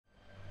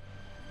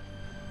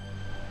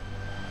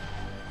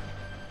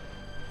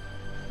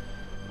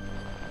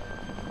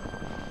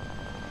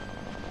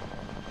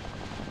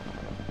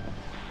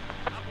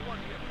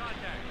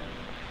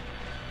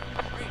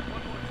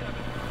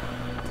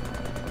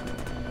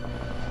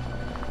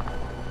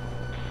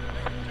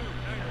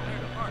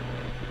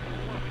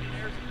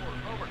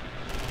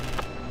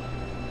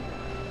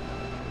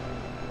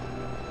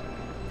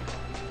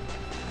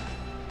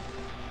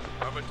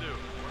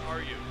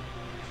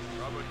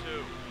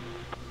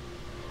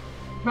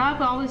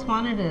Rob always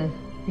wanted to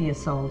be a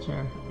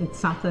soldier. It's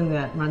something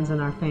that runs in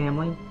our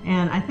family.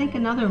 And I think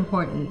another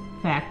important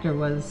factor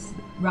was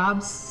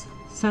Rob's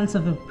sense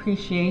of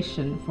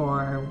appreciation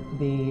for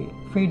the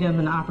freedom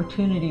and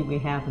opportunity we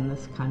have in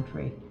this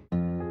country.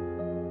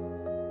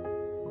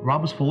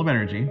 Rob was full of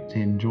energy. He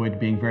enjoyed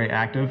being very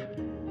active.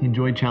 He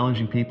enjoyed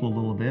challenging people a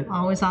little bit.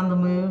 Always on the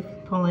move,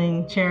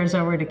 pulling chairs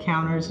over to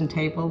counters and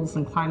tables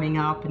and climbing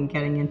up and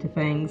getting into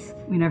things.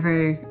 We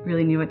never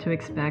really knew what to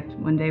expect.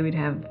 One day we'd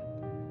have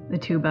the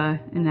tuba,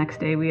 and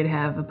next day we'd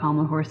have a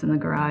pommel horse in the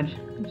garage.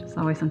 Just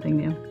always something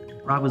new.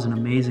 Rob was an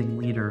amazing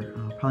leader,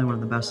 probably one of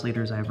the best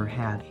leaders I ever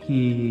had.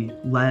 He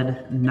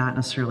led not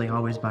necessarily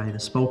always by the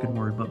spoken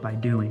word, but by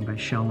doing, by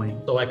showing.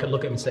 So I could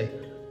look at him and say,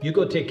 you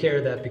go take care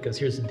of that because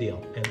here's the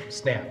deal, and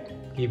snap.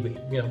 He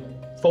would,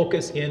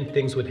 focus in,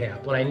 things would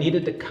happen. When I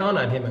needed to count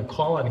on him and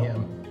call on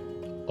him,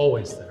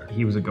 always there.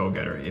 He was a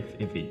go-getter.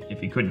 If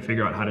he couldn't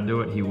figure out how to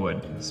do it, he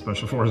would.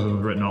 Special Forces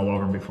was written all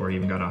over him before he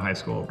even got out of high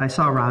school. I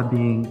saw Rob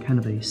being kind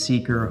of a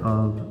seeker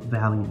of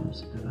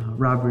values.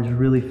 Rob was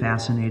really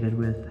fascinated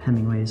with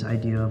Hemingway's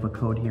idea of a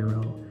code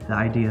hero, the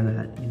idea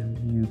that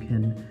you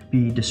can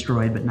be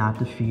destroyed but not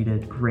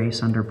defeated,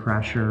 grace under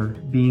pressure.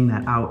 Being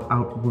that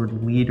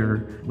outward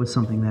leader was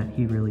something that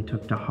he really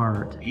took to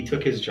heart. He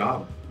took his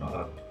job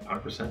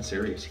 100%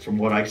 serious. From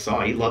what I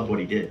saw, he loved what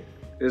he did.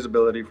 His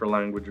ability for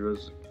language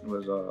was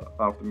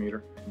off the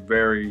meter.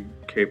 Very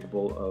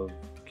capable of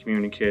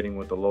communicating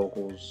with the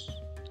locals,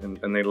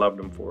 and they loved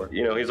him for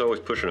it. He's always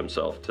pushing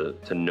himself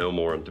to know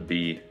more and to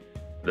be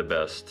the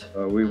best.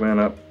 We went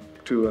up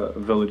to a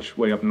village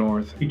way up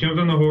north. He jumped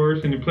on the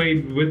horse and he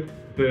played with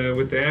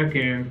the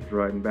Afghans.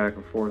 Riding back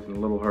and forth in a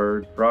little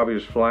herd. Robbie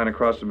was flying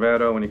across the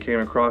meadow when he came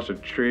across a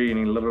tree, and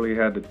he literally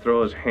had to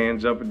throw his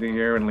hands up in the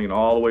air and lean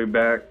all the way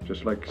back,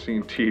 just like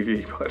seeing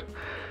TV, but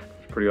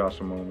it's a pretty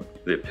awesome moment.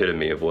 The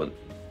epitome of what,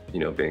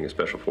 being a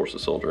Special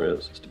Forces soldier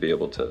is to be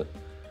able to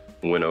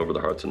win over the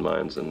hearts and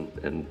minds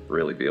and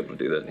really be able to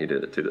do that. And he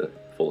did it to the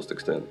fullest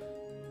extent.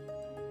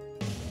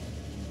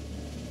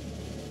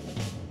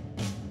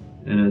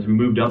 And as we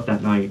moved up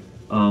that night,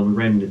 we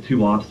ran into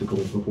 2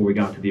 obstacles before we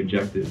got to the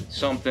objective.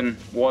 Something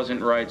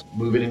wasn't right.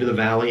 Moving into the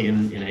valley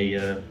in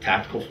a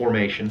tactical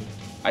formation.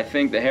 I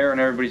think the hair on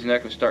everybody's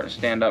neck was starting to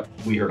stand up.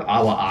 We heard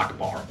Allah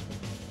Akbar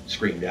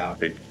screamed out.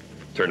 They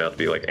turned out to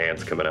be like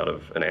ants coming out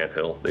of an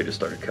anthill. They just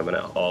started coming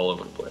out all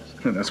over the place.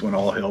 And that's when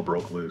all hell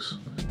broke loose.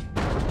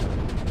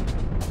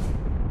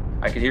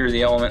 I could hear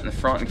the element in the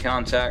front in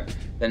contact.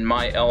 Then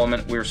my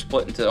element, we were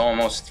split into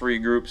almost 3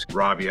 groups.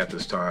 Robbie at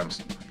this time,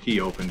 he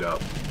opened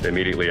up.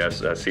 Immediately I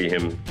see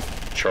him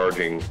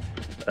charging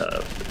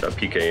a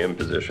PKM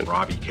position.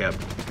 Robbie kept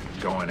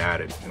going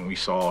at it, and we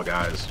saw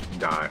guys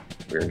die.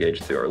 We were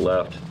engaged to our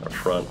left, our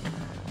front,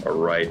 our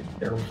right.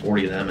 There were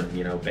 40 of them,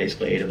 and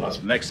basically 8 of us.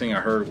 The next thing I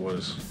heard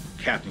was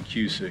Captain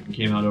Cusick. He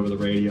came out over the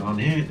radio, I'm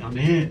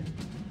hit,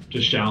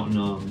 just shouting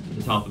at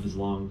the top of his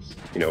lungs.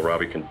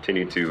 Robbie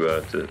continued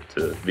to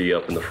be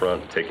up in the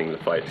front, taking the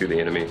fight to the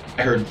enemy.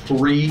 I heard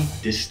 3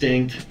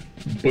 distinct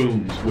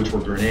booms, which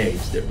were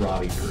grenades that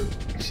Robbie threw.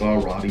 I saw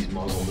Robbie's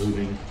muzzle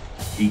moving.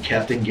 He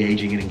kept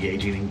engaging and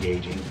engaging and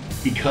engaging.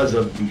 Because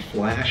of the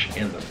flash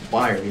and the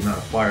fire, the amount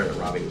of fire that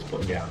Robbie was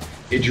putting down,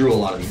 it drew a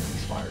lot of the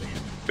enemy's fire to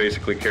him.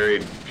 Basically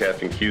carried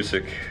Captain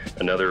Cusick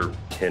another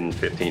 10,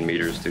 15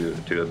 meters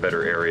to a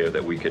better area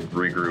that we could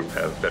regroup,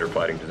 have better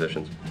fighting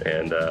positions.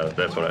 And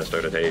that's when I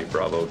started, hey,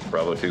 Bravo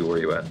 2, where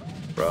you at?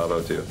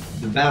 Bravo 2.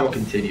 The battle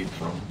continued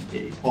from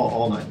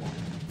all night long.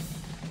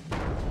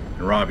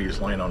 And Robbie is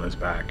laying on his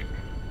back.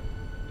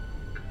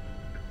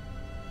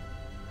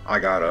 I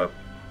got up,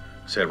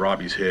 said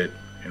Robbie's hit,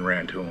 and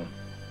ran to him.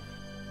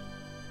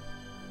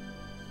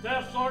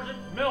 Staff Sergeant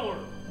Miller.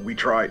 We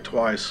tried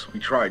twice. We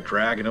tried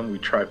dragging him. We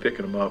tried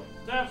picking him up.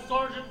 Staff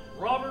Sergeant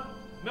Robert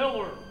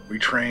Miller. We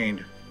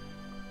trained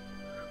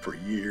for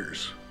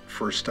years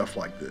for stuff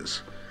like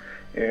this.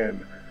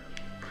 And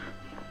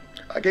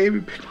I gave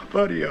him pick my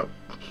buddy up.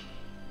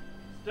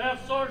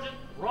 Staff Sergeant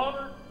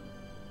Robert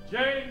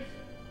James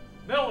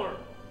Miller.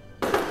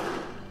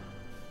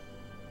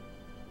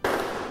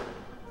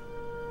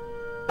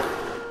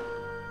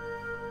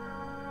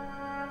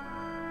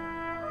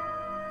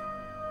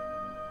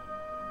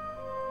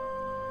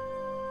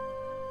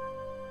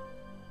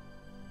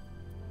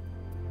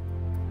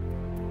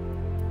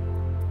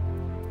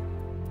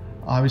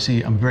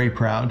 Obviously, I'm very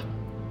proud.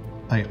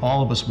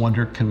 All of us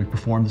wonder, can we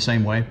perform the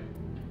same way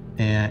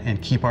and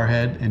keep our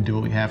head and do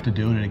what we have to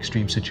do in an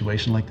extreme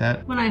situation like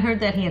that? When I heard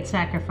that he had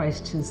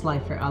sacrificed his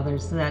life for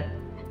others, that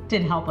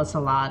did help us a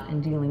lot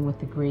in dealing with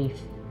the grief,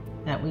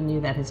 that we knew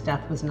that his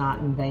death was not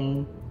in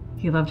vain.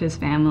 He loved his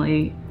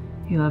family,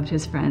 he loved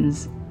his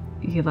friends,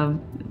 he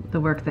loved the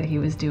work that he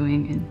was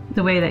doing, and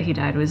the way that he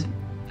died was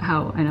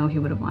how I know he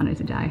would have wanted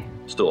to die.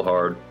 Still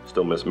hard,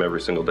 still miss him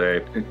every single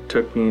day. It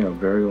took me a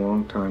very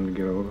long time to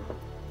get over.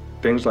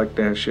 Things like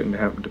that shouldn't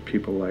happen to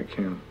people like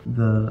him.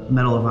 The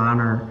Medal of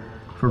Honor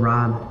for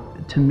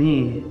Rob, to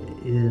me,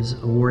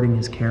 is awarding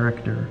his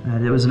character.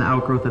 It was an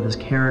outgrowth of his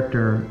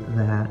character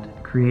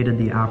that created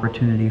the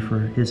opportunity for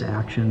his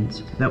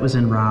actions that was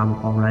in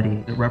Rob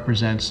already. It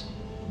represents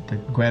the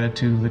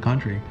gratitude of the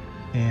country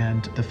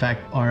and the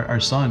fact our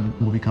son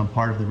will become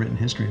part of the written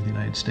history of the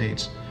United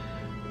States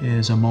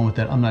is a moment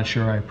that I'm not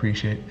sure I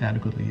appreciate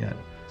adequately yet.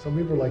 Some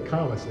people are like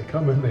comets. They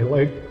come in, they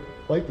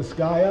light the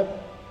sky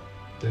up,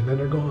 and then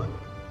they're gone.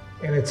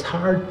 And it's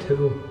hard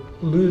to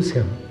lose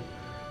him,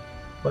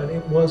 but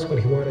it was what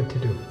he wanted to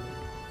do.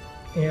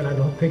 And I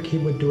don't think he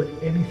would do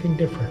anything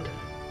different.